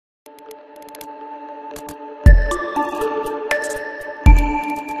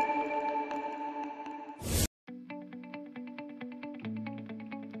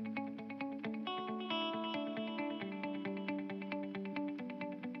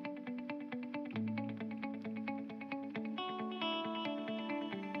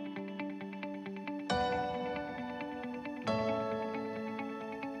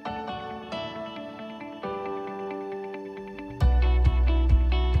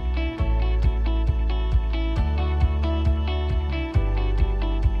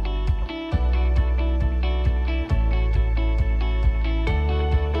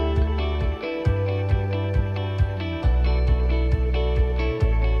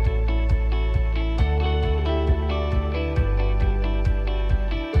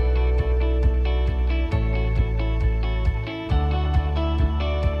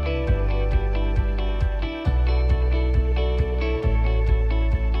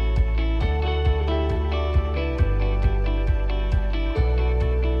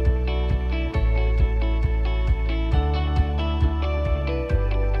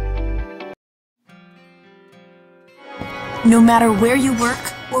No matter where you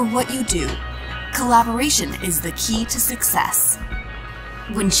work or what you do, collaboration is the key to success.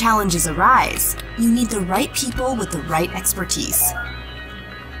 When challenges arise, you need the right people with the right expertise.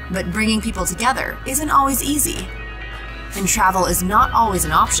 But bringing people together isn't always easy, and travel is not always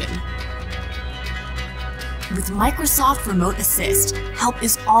an option. With Microsoft Remote Assist, help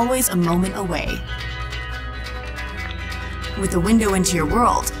is always a moment away. With a window into your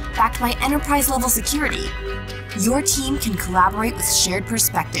world, backed by enterprise-level security, your team can collaborate with shared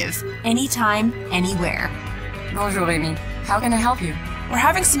perspective, anytime, anywhere. Bonjour, Amy. How can I help you? We're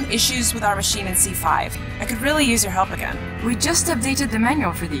having some issues with our machine in C5. I could really use your help again. We just updated the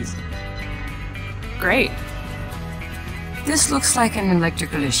manual for these. Great. This looks like an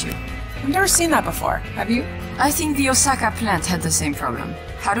electrical issue. I've never seen that before. Have you? I think the Osaka plant had the same problem.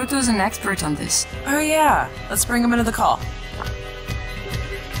 Haruto's an expert on this. Oh yeah. Let's bring him into the call.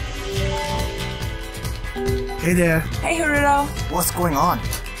 Hey there. Hey, Haruto. What's going on?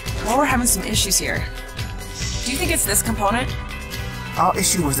 Well, we're having some issues here. Do you think it's this component? Our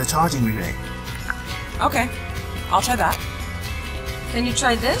issue was the charging relay. Okay. I'll try that. Can you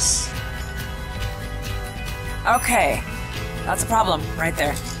try this? Okay. That's a problem right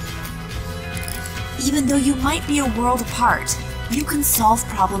there. Even though you might be a world apart, you can solve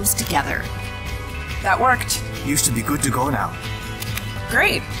problems together. That worked. You should be good to go now.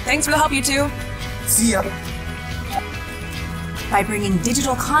 Great. Thanks for the help, you two. See ya. By bringing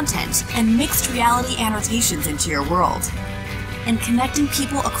digital content and mixed reality annotations into your world, and connecting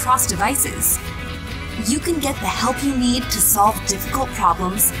people across devices, you can get the help you need to solve difficult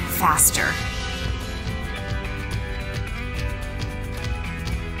problems faster.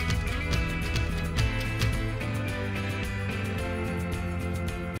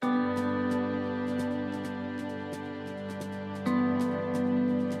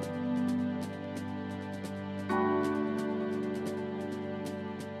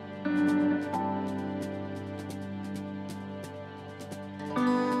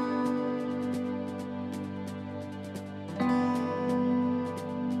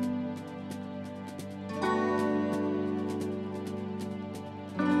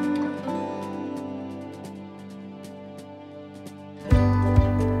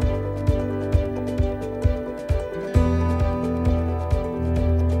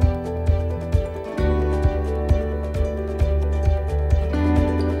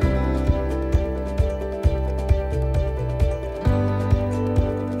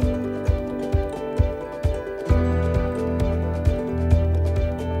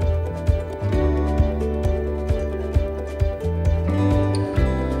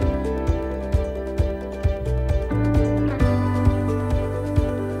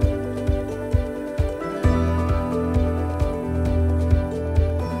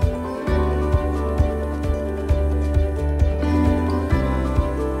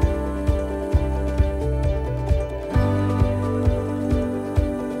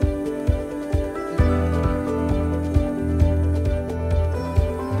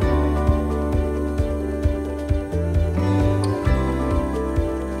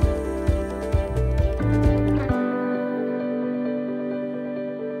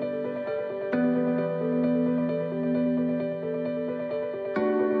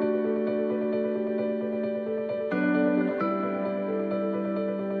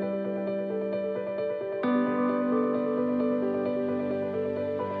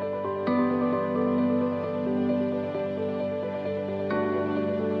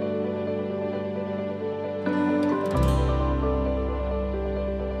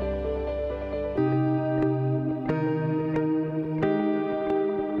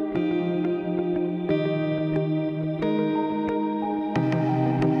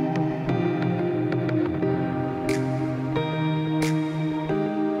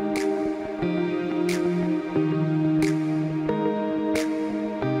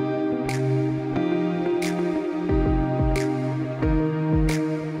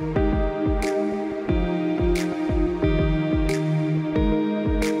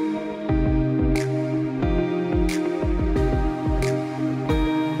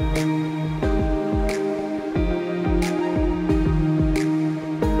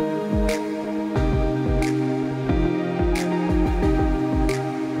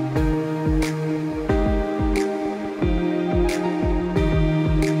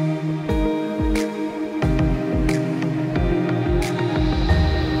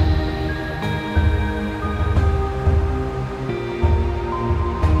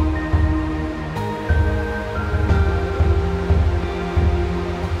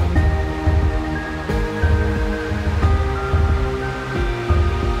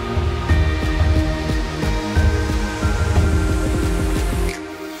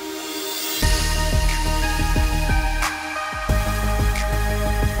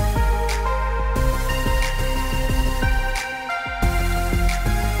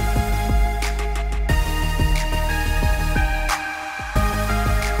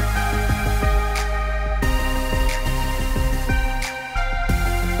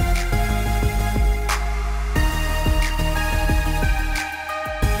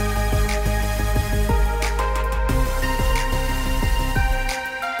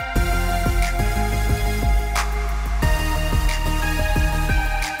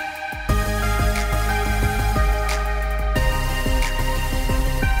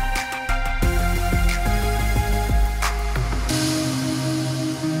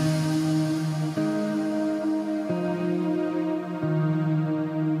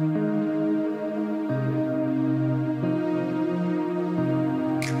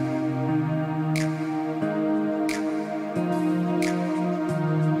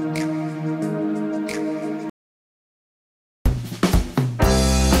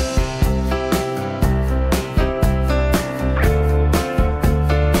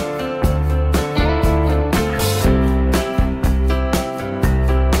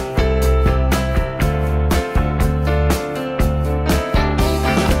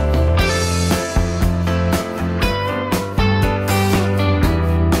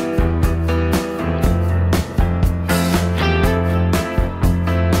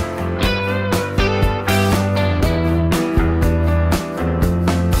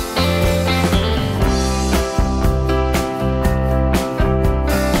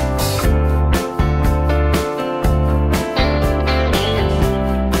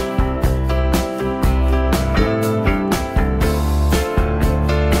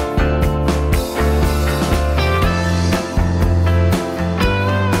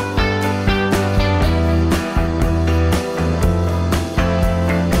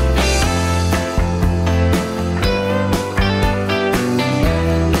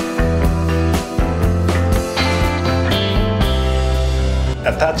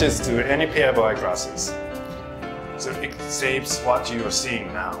 attaches to any pair of eyeglasses. So it saves what you are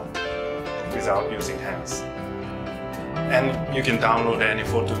seeing now without using hands. And you can download any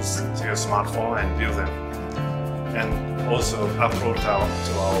photos to your smartphone and view them. And also upload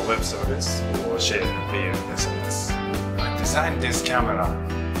to our web service or share via SMS. I designed this camera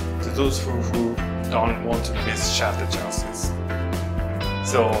to those who don't want to miss shutter chances.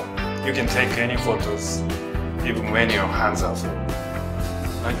 So you can take any photos even when your hands are full.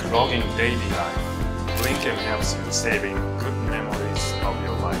 Like logging daily life, Blincam helps you saving good memories of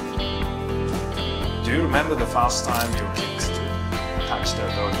your life. Do you remember the first time you kicked to touch the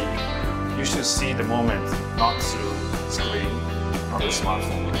doggy? You should see the moment not through the screen on the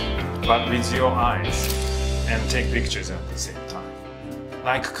smartphone, but with your eyes, and take pictures at the same time.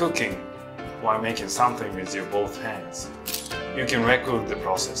 Like cooking while making something with your both hands, you can record the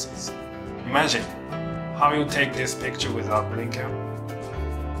processes. Imagine how you take this picture without Blincam.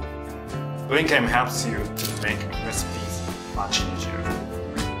 Blincam helps you to make recipes much easier.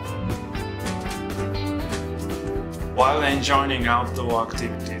 While enjoying outdoor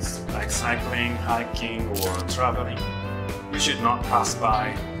activities like cycling, hiking, or traveling, you should not pass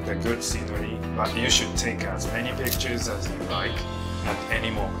by the good scenery, but you should take as many pictures as you like at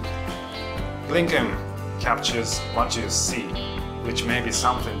any moment. Blincam captures what you see, which may be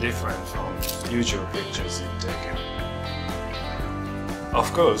something different from usual pictures you've taken.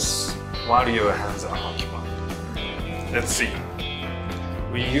 Of course, while your hands are occupied. Let's see.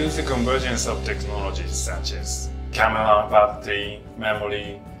 We use the convergence of technologies such as camera, battery,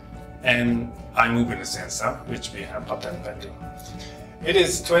 memory, and eye movement sensor, which we have patent pending. It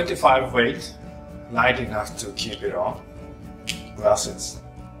is 25 weight, light enough to keep it on glasses.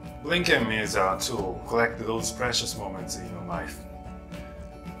 Blincam is a tool to collect those precious moments in your life.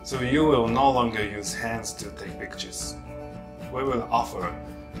 So you will no longer use hands to take pictures. We will offer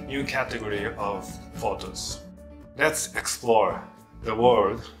a new category of photos. Let's explore the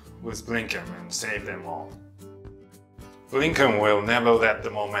world with Blincam and save them all. Blincam will never let the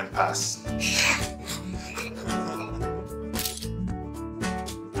moment pass.